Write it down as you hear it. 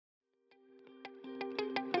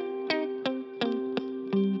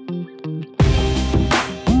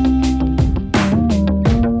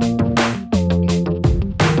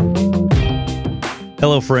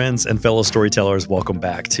Hello, friends and fellow storytellers. Welcome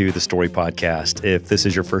back to the Story Podcast. If this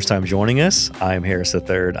is your first time joining us, I am Harris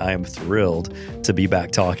III. I am thrilled to be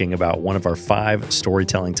back talking about one of our 5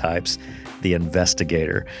 storytelling types, the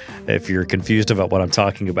investigator. If you're confused about what I'm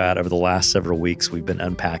talking about, over the last several weeks, we've been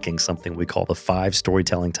unpacking something we call the 5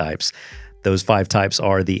 storytelling types. Those 5 types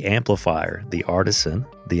are the amplifier, the artisan,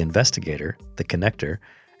 the investigator, the connector,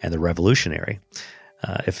 and the revolutionary.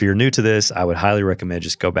 If you're new to this, I would highly recommend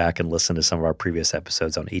just go back and listen to some of our previous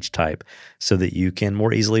episodes on each type so that you can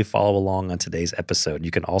more easily follow along on today's episode. You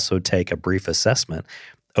can also take a brief assessment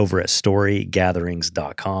over at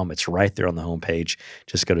storygatherings.com. It's right there on the homepage.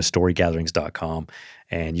 Just go to storygatherings.com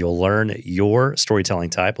and you'll learn your storytelling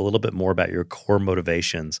type, a little bit more about your core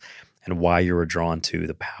motivations and why you were drawn to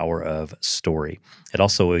the power of story. It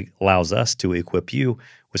also allows us to equip you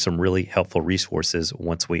with some really helpful resources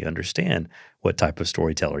once we understand what type of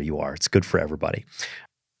storyteller you are. It's good for everybody.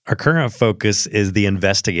 Our current focus is the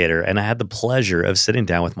investigator, and I had the pleasure of sitting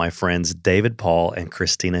down with my friends David Paull and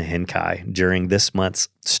Kristina Henkai during this month's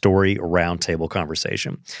Story Roundtable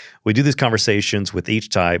conversation. We do these conversations with each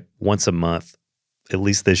type once a month. At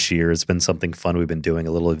least this year, it's been something fun we've been doing,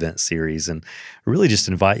 a little event series, and really just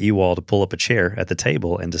invite you all to pull up a chair at the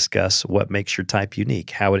table and discuss what makes your type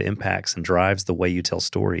unique, how it impacts and drives the way you tell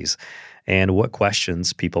stories, and what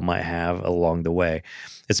questions people might have along the way.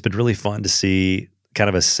 It's been really fun to see kind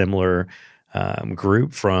of a similar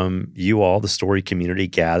group from you all, the story community,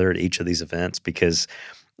 gather at each of these events, because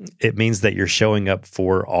it means that you're showing up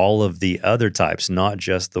for all of the other types, not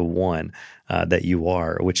just the one that you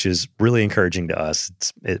are, which is really encouraging to us.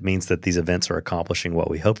 It means that these events are accomplishing what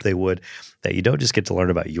we hoped they would, that you don't just get to learn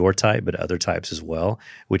about your type, but other types as well,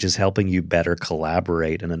 which is helping you better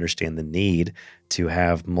collaborate and understand the need to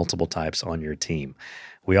have multiple types on your team.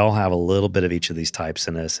 We all have a little bit of each of these types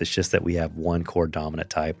in us. It's just that we have one core dominant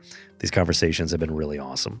type. These conversations have been really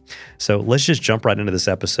awesome. So let's just jump right into this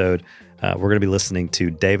episode. We're going to be listening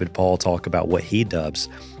to David Paull talk about what he dubs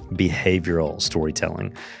behavioral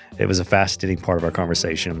storytelling. It was a fascinating part of our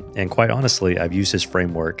conversation. And quite honestly, I've used his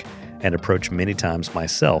framework and approach many times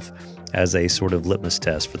myself as a sort of litmus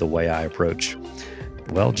test for the way I approach,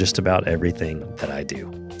 well, just about everything that I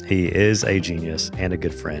do. He is a genius and a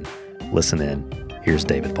good friend. Listen in. Here's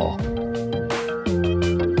David Paull.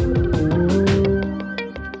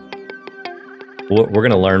 We're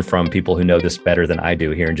going to learn from people who know this better than I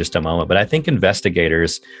do here in just a moment. But I think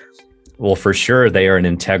investigators, well, for sure, they are an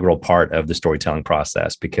integral part of the storytelling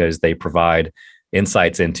process because they provide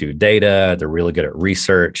insights into data. They're really good at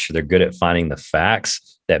research. They're good at finding the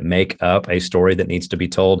facts that make up a story that needs to be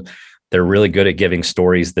told. They're really good at giving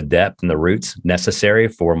stories the depth and the roots necessary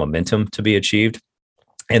for momentum to be achieved.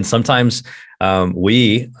 And sometimes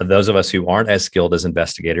those of us who aren't as skilled as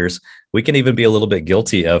investigators, we can even be a little bit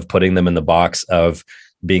guilty of putting them in the box of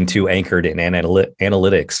being too anchored in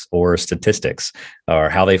analytics or statistics or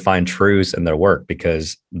how they find truths in their work,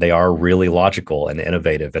 because they are really logical and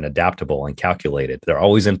innovative and adaptable and calculated. They're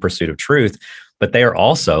always in pursuit of truth, but they are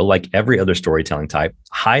also, like every other storytelling type,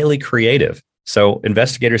 highly creative. So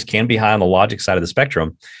investigators can be high on the logic side of the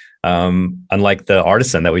spectrum, unlike the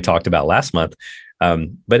artisan that we talked about last month.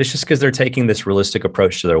 But it's just because they're taking this realistic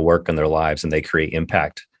approach to their work and their lives, and they create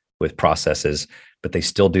impact with processes, but they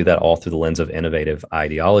still do that all through the lens of innovative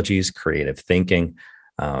ideologies, creative thinking.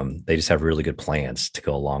 They just have really good plans to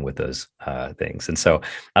go along with those things. And so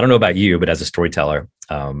I don't know about you, but as a storyteller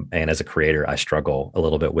and as a creator, I struggle a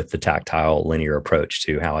little bit with the tactile, linear approach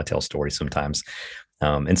to how I tell stories sometimes.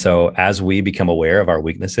 And so as we become aware of our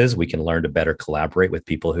weaknesses, we can learn to better collaborate with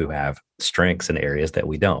people who have strengths in areas that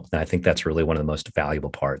we don't. And I think that's really one of the most valuable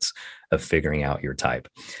parts of figuring out your type.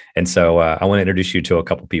 And so I want to introduce you to a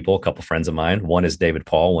couple people, a couple friends of mine. One is David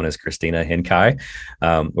Paull. One is Kristina Henkai.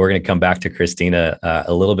 We're going to come back to Kristina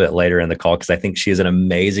a little bit later in the call, because I think she is an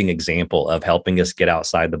amazing example of helping us get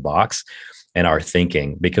outside the box and our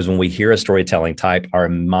thinking. Because when we hear a storytelling type, our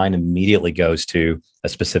mind immediately goes to a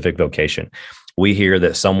specific vocation. We hear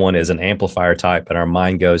that someone is an amplifier type and our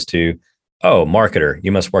mind goes to, oh, marketer,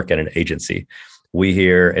 you must work at an agency. We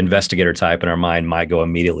hear investigator type and our mind might go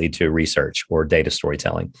immediately to research or data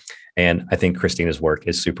storytelling. And I think Kristina's work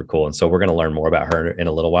is super cool. And so we're going to learn more about her in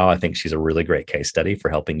a little while. I think she's a really great case study for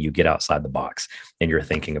helping you get outside the box in your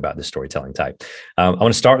thinking about the storytelling type. I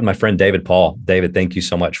want to start with my friend, David Paull. David, thank you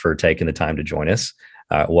so much for taking the time to join us.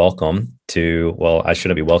 Welcome to, well, I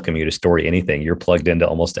shouldn't be welcoming you to Story Anything. You're plugged into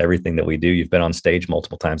almost everything that we do. You've been on stage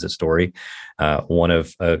multiple times at Story, one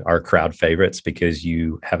of our crowd favorites, because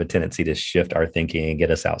you have a tendency to shift our thinking and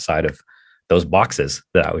get us outside of those boxes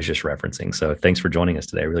that I was just referencing. So thanks for joining us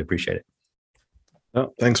today. I really appreciate it.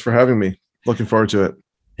 Oh, thanks for having me. Looking forward to it.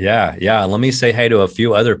 Yeah, yeah. Let me say hey to a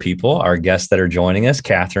few other people, our guests that are joining us.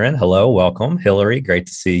 Catherine, hello, welcome. Hillary, great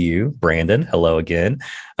to see you. Brandon, hello again.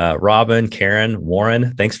 Robin, Karen,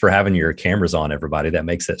 Warren, thanks for having your cameras on, everybody. That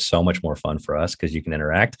makes it so much more fun for us because you can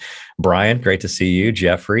interact. Brian, great to see you.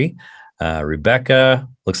 Jeffrey, Rebecca,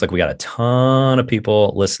 looks like we got a ton of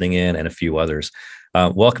people listening in and a few others.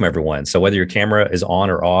 Welcome, everyone. So whether your camera is on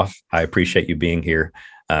or off, I appreciate you being here.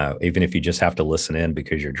 Even if you just have to listen in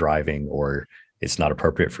because you're driving or it's not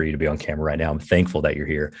appropriate for you to be on camera right now, I'm thankful that you're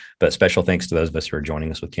here. But special thanks to those of us who are joining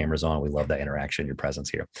us with cameras on. We love that interaction, your presence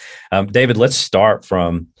here. David, let's start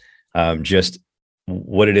from just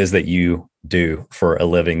what it is that you do for a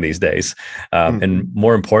living these days. And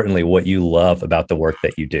more importantly, what you love about the work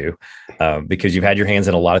that you do, because you've had your hands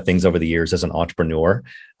in a lot of things over the years as an entrepreneur,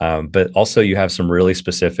 but also you have some really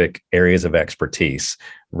specific areas of expertise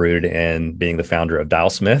rooted in being the founder of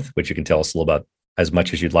Dialsmith, which you can tell us a little about as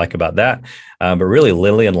much as you'd like about that. But really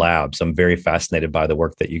Lillian Labs, I'm very fascinated by the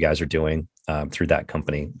work that you guys are doing through that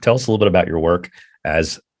company. Tell us a little bit about your work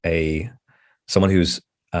as someone who's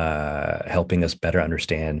helping us better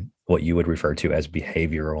understand what you would refer to as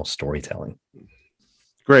behavioral storytelling.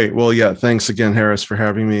 Great. Well, yeah, thanks again, Harris, for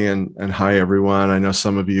having me. And hi, everyone. I know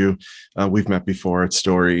some of you we've met before at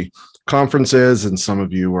Story conferences, and some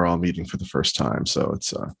of you we're all meeting for the first time. So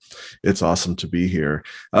it's awesome to be here.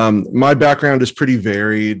 My background is pretty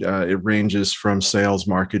varied. It ranges from sales,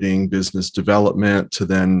 marketing, business development to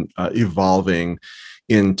then evolving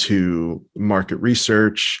into market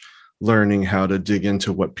research, learning how to dig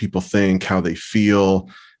into what people think, how they feel,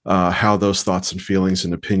 how those thoughts and feelings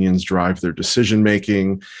and opinions drive their decision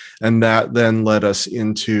making. And that then led us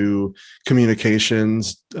into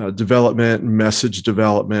communications development, message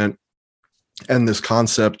development, and this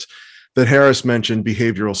concept that Harris mentioned,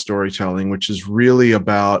 behavioral storytelling, which is really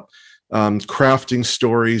about crafting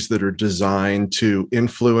stories that are designed to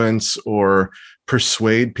influence or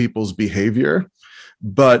persuade people's behavior,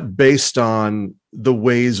 but based on the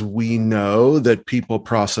ways we know that people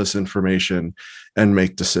process information and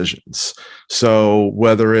make decisions. So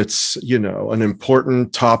whether it's, an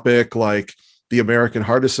important topic like the American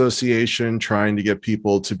Heart Association trying to get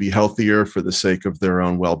people to be healthier for the sake of their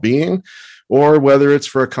own well-being, or whether it's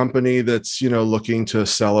for a company that's, looking to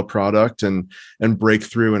sell a product and break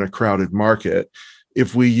through in a crowded market,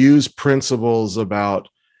 if we use principles about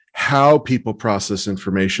how people process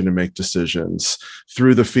information and make decisions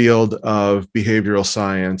through the field of behavioral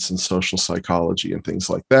science and social psychology and things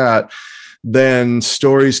like that, then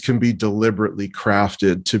stories can be deliberately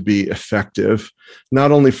crafted to be effective,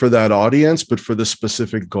 not only for that audience, but for the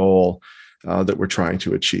specific goal that we're trying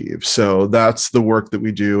to achieve. So that's the work that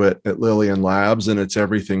we do at Lillian Labs. And it's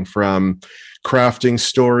everything from crafting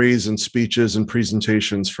stories and speeches and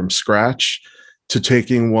presentations from scratch to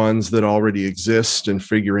taking ones that already exist and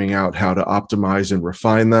figuring out how to optimize and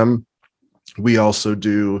refine them. We also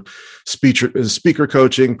do speaker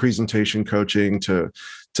coaching, presentation coaching to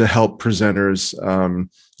help presenters,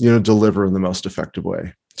 deliver in the most effective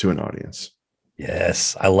way to an audience.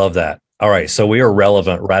 Yes, I love that. All right, so we are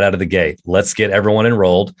relevant right out of the gate. Let's get everyone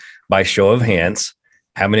enrolled by show of hands.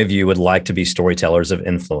 How many of you would like to be storytellers of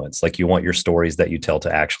influence? Like you want your stories that you tell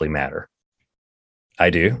to actually matter?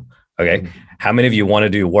 I do. Okay. How many of you want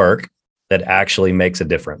to do work that actually makes a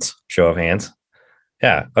difference? Show of hands.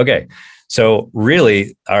 Yeah. Okay. So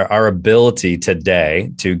really our ability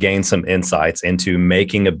today to gain some insights into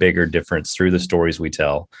making a bigger difference through the stories we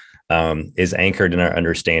tell is anchored in our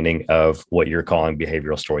understanding of what you're calling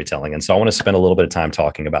behavioral storytelling. And so I want to spend a little bit of time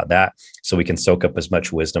talking about that so we can soak up as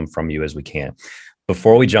much wisdom from you as we can.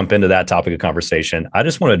 Before we jump into that topic of conversation, I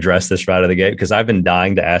just want to address this right out of the gate because I've been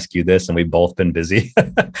dying to ask you this and we've both been busy.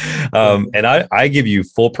 And I give you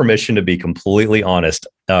full permission to be completely honest.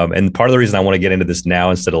 And part of the reason I want to get into this now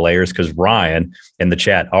instead of layers, because Ryan in the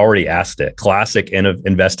chat already asked it. Classic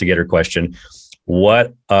investigator question.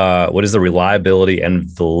 What is the reliability and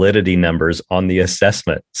validity numbers on the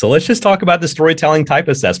assessment? So let's just talk about the storytelling type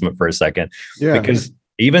assessment for a second. Yeah. Because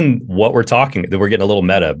even what we're talking, we're getting a little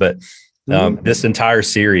meta, but this entire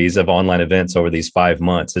series of online events over these 5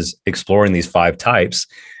 months is exploring these 5 types.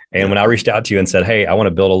 And when I reached out to you and said, hey, I want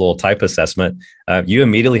to build a little type assessment, you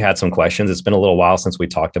immediately had some questions. It's been a little while since we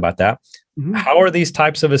talked about that. Mm-hmm. How are these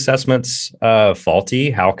types of assessments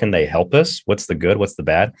faulty? How can they help us? What's the good? What's the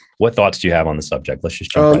bad? What thoughts do you have on the subject? Let's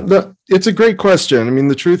just jump right. It's a great question. I mean,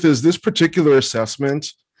 the truth is this particular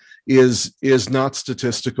assessment is not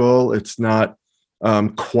statistical. It's not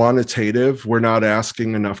quantitative. We're not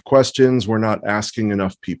asking enough questions. We're not asking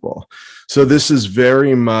enough people. So this is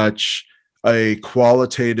very much a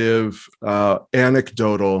qualitative,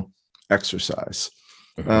 anecdotal exercise.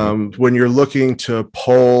 When you're looking to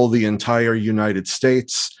poll the entire United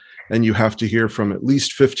States, and you have to hear from at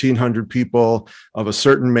least 1,500 people of a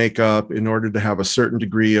certain makeup in order to have a certain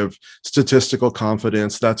degree of statistical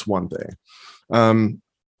confidence, that's one thing.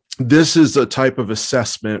 This is a type of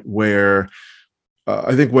assessment where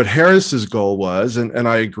I think what Harris's goal was, and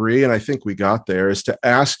I agree, and I think we got there, is to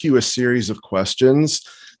ask you a series of questions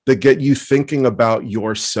that get you thinking about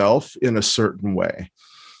yourself in a certain way.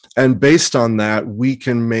 And based on that, we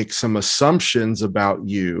can make some assumptions about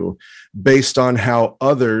you based on how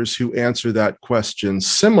others who answer that question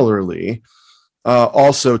similarly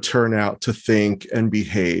also turn out to think and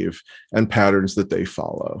behave and patterns that they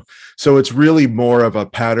follow. So it's really more of a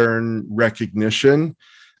pattern recognition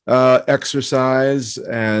exercise,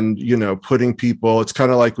 and putting people, it's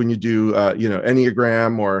kind of like when you do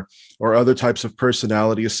Enneagram or other types of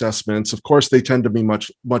personality assessments. Of course, they tend to be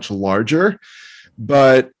much larger,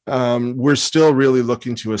 but we're still really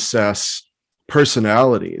looking to assess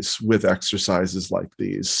personalities with exercises like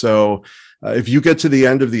these. So if you get to the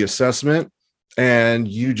end of the assessment and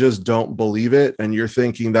you just don't believe it, and you're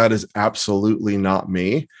thinking that is absolutely not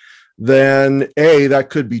me, then A, that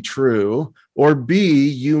could be true, or B,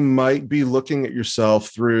 you might be looking at yourself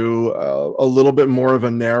through a little bit more of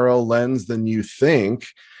a narrow lens than you think.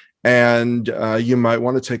 And you might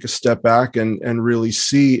want to take a step back and really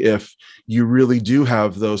see if you really do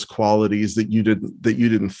have those qualities that you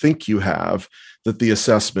didn't think you have, that the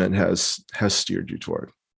assessment has steered you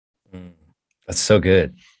toward. That's so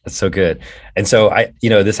good. That's so good. And so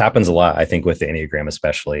this happens a lot, I think, with the Enneagram,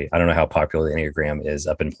 especially. I don't know how popular the Enneagram is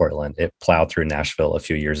up in Portland. It plowed through Nashville a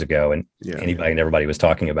few years ago, and anybody and everybody was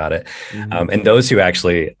talking about it. And those who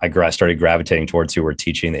actually I started gravitating towards, who were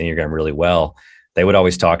teaching the Enneagram really well, they would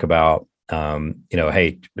always talk about,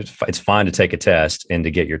 hey, it's fine to take a test and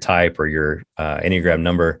to get your type or your Enneagram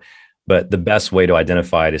number, but the best way to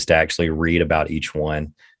identify it is to actually read about each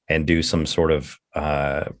one and do some sort of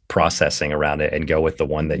processing around it and go with the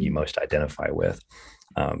one that you most identify with.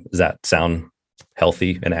 Does that sound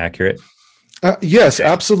healthy and accurate? Yes,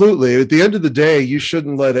 absolutely. At the end of the day, you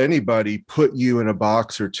shouldn't let anybody put you in a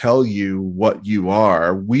box or tell you what you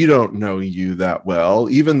are. We don't know you that well.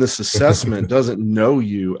 Even this assessment doesn't know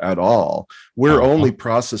you at all. We're only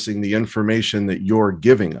processing the information that you're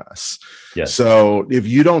giving us. Yes. So if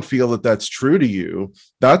you don't feel that that's true to you,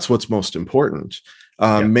 that's what's most important.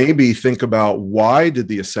 Maybe think about, why did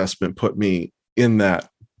the assessment put me in that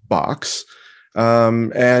box?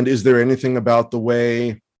 And is there anything about the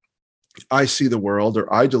way I see the world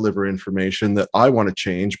or I deliver information that I want to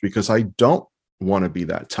change, because I don't want to be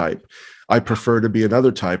that type? I prefer to be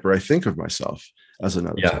another type, or I think of myself as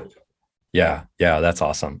another type. Yeah. That's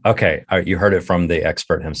awesome. Okay. All right, you heard it from the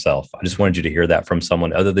expert himself. I just wanted you to hear that from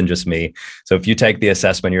someone other than just me. So if you take the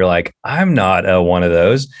assessment, you're like, I'm not one of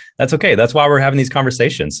those. That's okay. That's why we're having these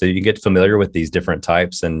conversations. So you can get familiar with these different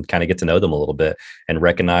types and kind of get to know them a little bit and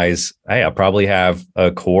recognize, hey, I probably have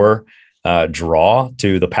a core draw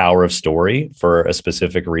to the power of story for a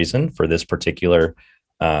specific reason, for this particular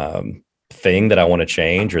thing that I want to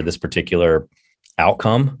change, or this particular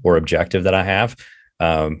outcome or objective that I have.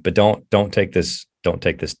 But don't take this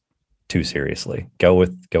too seriously. Go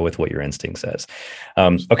with what your instinct says.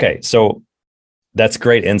 Okay. So that's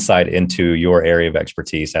great insight into your area of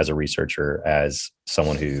expertise as a researcher, as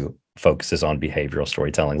someone who focuses on behavioral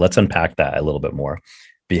storytelling. Let's unpack that a little bit more.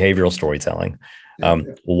 Behavioral storytelling.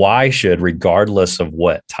 Why should, regardless of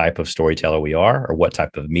what type of storyteller we are or what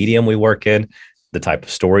type of medium we work in, the type of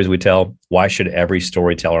stories we tell, why should every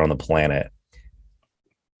storyteller on the planet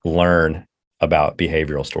learn about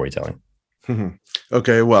behavioral storytelling?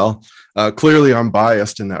 Okay, well, clearly I'm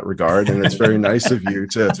biased in that regard, and it's very nice of you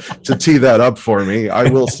to tee that up for me. I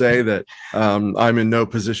will say that I'm in no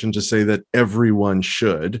position to say that everyone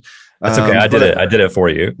should. That's okay. I did it for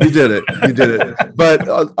you. You did it. But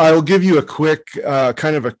I'll give you a quick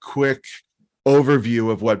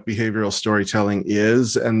overview of what behavioral storytelling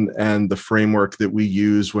is, and the framework that we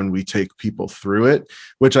use when we take people through it,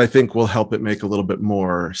 which I think will help it make a little bit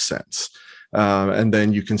more sense. And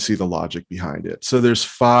then you can see the logic behind it. So there's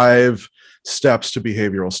 5 steps to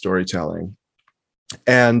behavioral storytelling.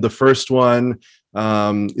 And the first one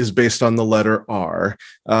is based on the letter R,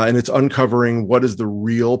 and it's uncovering what is the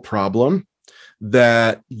real problem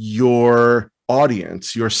that your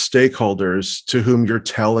audience, your stakeholders to whom you're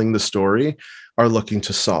telling the story, are looking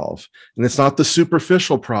to solve. And it's not the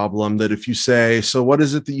superficial problem that, if you say, so what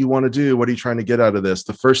is it that you want to do? What are you trying to get out of this?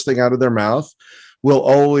 The first thing out of their mouth will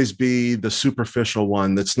always be the superficial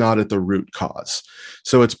one that's not at the root cause.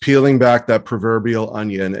 So it's peeling back that proverbial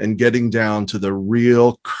onion and getting down to the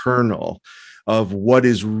real kernel of what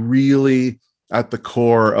is really at the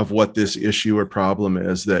core of what this issue or problem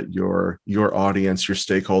is that your audience, your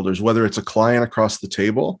stakeholders, whether it's a client across the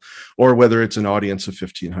table or whether it's an audience of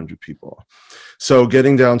 1,500 people. So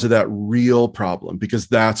getting down to that real problem, because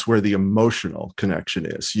that's where the emotional connection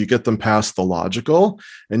is. You get them past the logical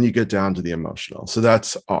and you get down to the emotional. So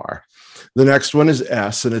that's R. The next one is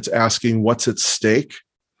S, and it's asking what's at stake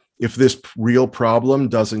if this real problem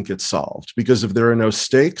doesn't get solved. Because if there are no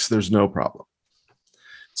stakes, there's no problem.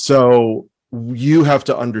 So you have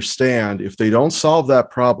to understand, if they don't solve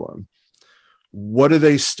that problem, what do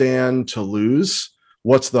they stand to lose?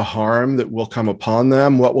 What's the harm that will come upon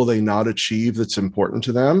them? What will they not achieve that's important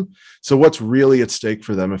to them? So what's really at stake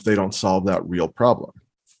for them if they don't solve that real problem?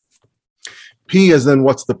 P is then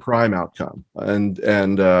what's the prime outcome? And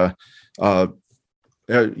with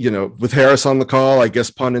Harris on the call, I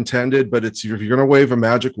guess pun intended, but it's, if you're going to wave a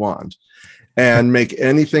magic wand and make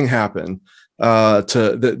anything happen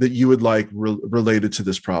that you would like related to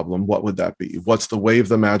this problem, what would that be? What's the wave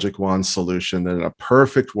the magic wand solution? And in a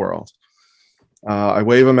perfect world, I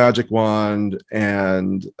wave a magic wand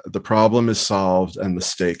and the problem is solved and the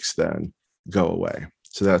stakes then go away.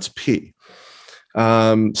 So that's P.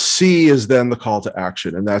 C is then the call to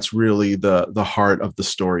action, and that's really the heart of the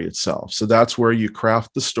story itself. So that's where you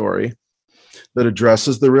craft the story that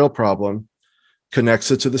addresses the real problem,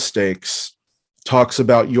 connects it to the stakes, talks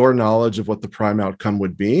about your knowledge of what the prime outcome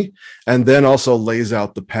would be, and then also lays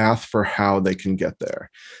out the path for how they can get there.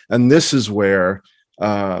 And this is where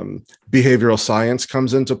behavioral science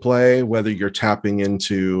comes into play, whether you're tapping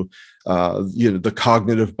into the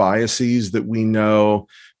cognitive biases that we know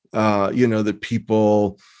that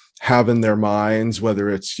people have in their minds, whether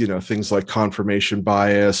it's things like confirmation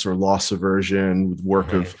bias or loss aversion, with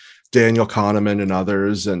work of Daniel Kahneman and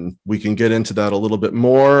others. And we can get into that a little bit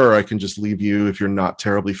more, or I can just leave you, if you're not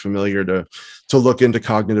terribly familiar, to look into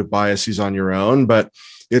cognitive biases on your own. But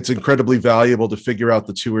it's incredibly valuable to figure out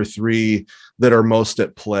the 2 or 3 that are most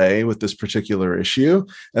at play with this particular issue,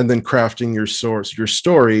 and then crafting your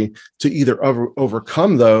story to either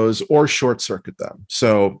overcome those or short circuit them.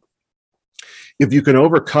 So if you can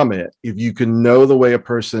overcome it, if you can know the way a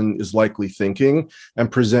person is likely thinking and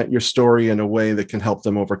present your story in a way that can help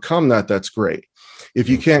them overcome that, that's great. If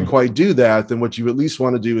you can't quite do that, then what you at least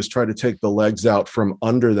want to do is try to take the legs out from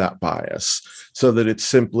under that bias so that it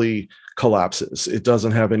simply collapses. It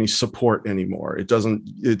doesn't have any support anymore.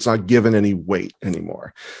 It's not given any weight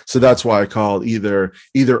anymore. So that's why I call either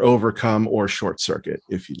overcome or short circuit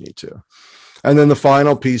if you need to. And then the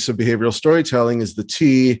final piece of behavioral storytelling is the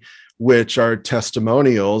T, which are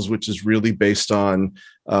testimonials, which is really based on,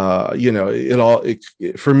 for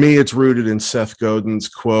me, it's rooted in Seth Godin's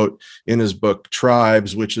quote in his book,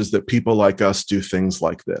 Tribes, which is that people like us do things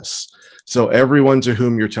like this. So everyone to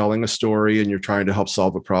whom you're telling a story and you're trying to help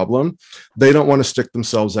solve a problem, they don't want to stick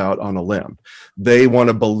themselves out on a limb. They want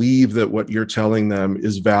to believe that what you're telling them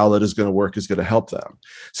is valid, is going to work, is going to help them.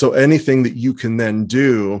 So anything that you can then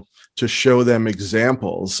do to show them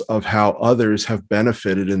examples of how others have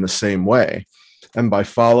benefited in the same way, and by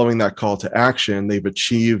following that call to action, they've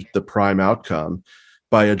achieved the prime outcome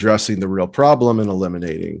by addressing the real problem and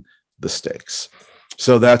eliminating the stakes.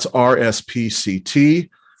 So that's RSPCT,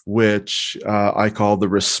 which I call the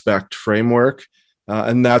respect framework.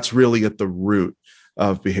 And that's really at the root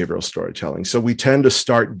of behavioral storytelling. So we tend to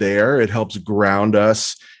start there. It helps ground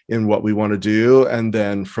us in what we want to do. And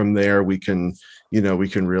then from there, we can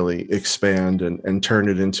really expand and turn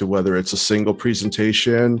it into, whether it's a single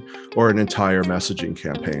presentation or an entire messaging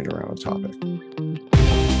campaign around a topic.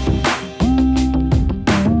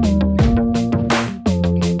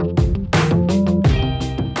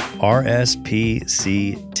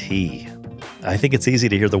 RSPCT. I think it's easy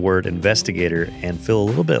to hear the word investigator and feel a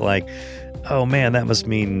little bit like, oh man, that must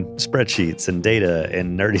mean spreadsheets and data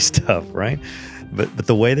and nerdy stuff, right? But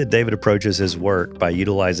the way that David approaches his work by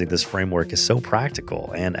utilizing this framework is so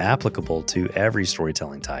practical and applicable to every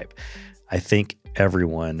storytelling type. I think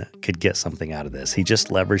everyone could get something out of this. He just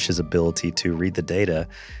leveraged his ability to read the data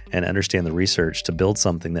and understand the research to build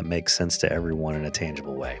something that makes sense to everyone in a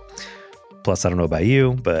tangible way. Plus, I don't know about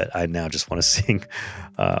you, but I now just want to sing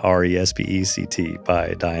RESPECT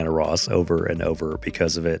by Diana Ross over and over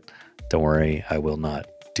because of it. Don't worry, I will not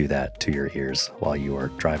do that to your ears while you are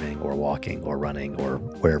driving or walking or running or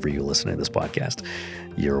wherever you listen to this podcast.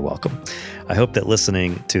 You're welcome. I hope that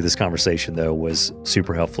listening to this conversation, though, was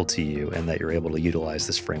super helpful to you and that you're able to utilize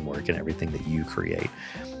this framework in everything that you create.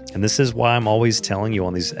 And this is why I'm always telling you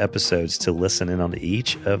on these episodes to listen in on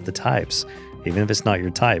each of the types, even if it's not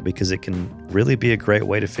your type, because it can really be a great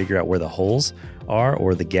way to figure out where the holes are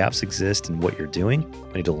or the gaps exist in what you're doing.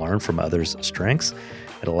 We need to learn from others' strengths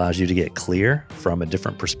It allows you to get clear from a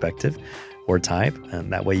different perspective or type,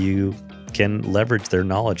 and that way you can leverage their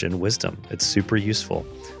knowledge and wisdom. It's super useful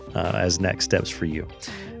as next steps for you.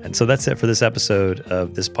 And so that's it for this episode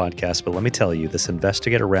of this podcast. But let me tell you, this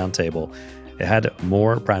Investigator Roundtable, it had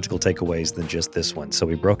more practical takeaways than just this one. So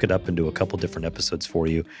we broke it up into a couple different episodes for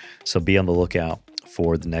you. So be on the lookout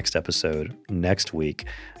for the next episode next week.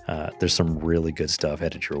 There's some really good stuff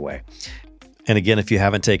headed your way. And again, if you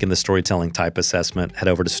haven't taken the Storytelling Type assessment, head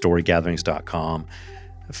over to storygatherings.com,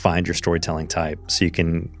 find your storytelling type so you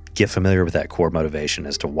can get familiar with that core motivation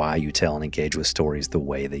as to why you tell and engage with stories the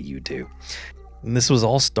way that you do. And this was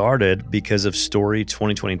all started because of Story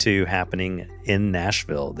 2022 happening in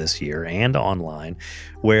Nashville this year and online,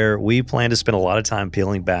 where we plan to spend a lot of time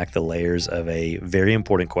peeling back the layers of a very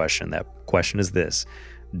important question. That question is this: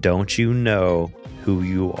 don't you know who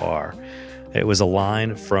you are? It was a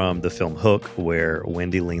line from the film Hook where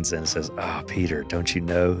Wendy leans in and says, Peter, don't you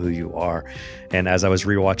know who you are? And as I was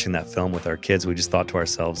rewatching that film with our kids, we just thought to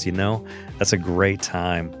ourselves, that's a great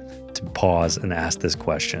time to pause and ask this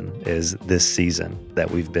question, is this season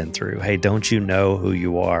that we've been through. Hey, don't you know who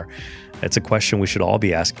you are? It's a question we should all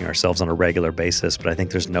be asking ourselves on a regular basis, but I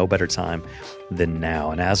think there's no better time than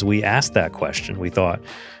now. And as we asked that question, we thought,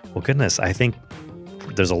 well, goodness, I think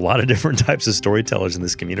there's a lot of different types of storytellers in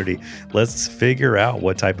this community. Let's figure out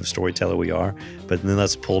what type of storyteller we are, but then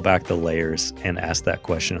let's pull back the layers and ask that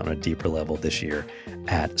question on a deeper level this year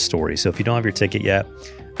at Story. So if you don't have your ticket yet,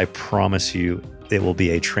 I promise you it will be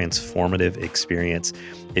a transformative experience.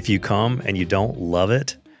 If you come and you don't love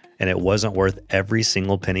it and it wasn't worth every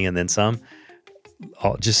single penny and then some,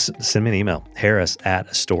 just send me an email,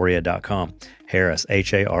 harris@astoria.com. Harris,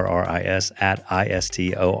 Harris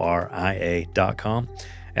 @istoria.com.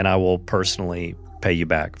 And I will personally pay you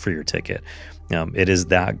back for your ticket. It is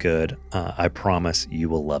that good. I promise you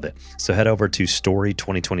will love it. So head over to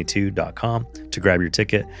story2022.com to grab your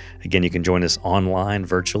ticket. Again, you can join us online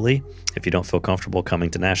virtually if you don't feel comfortable coming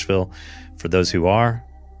to Nashville. For those who are,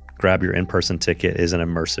 grab your in-person ticket. It is an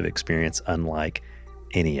immersive experience unlike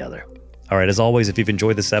any other. All right, as always, if you've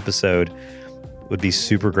enjoyed this episode, would be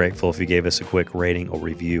super grateful if you gave us a quick rating or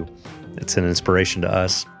review. It's an inspiration to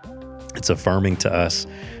us. It's affirming to us.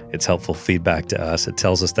 It's helpful feedback to us. It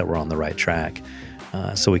tells us that we're on the right track,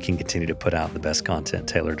 so we can continue to put out the best content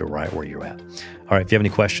tailored to right where you're at. All right, if you have any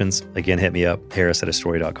questions, again, hit me up,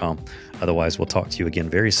 harris@astoria.com. Otherwise, we'll talk to you again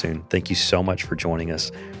very soon. Thank you so much for joining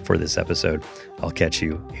us for this episode. I'll catch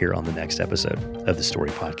you here on the next episode of the Story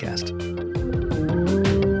Podcast.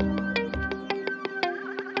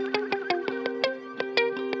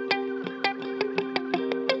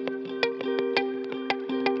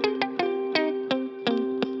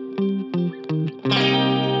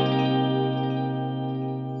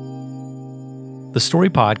 The Story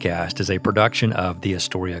Podcast is a production of the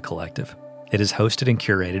Astoria Collective. It is hosted and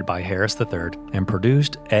curated by Harris III and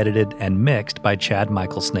produced, edited, and mixed by Chad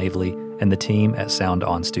Michael Snavely and the team at Sound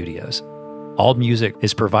On Studios. All music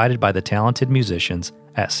is provided by the talented musicians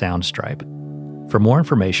at Soundstripe. For more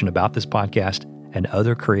information about this podcast and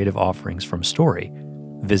other creative offerings from Story,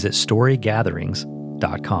 visit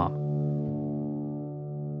storygatherings.com.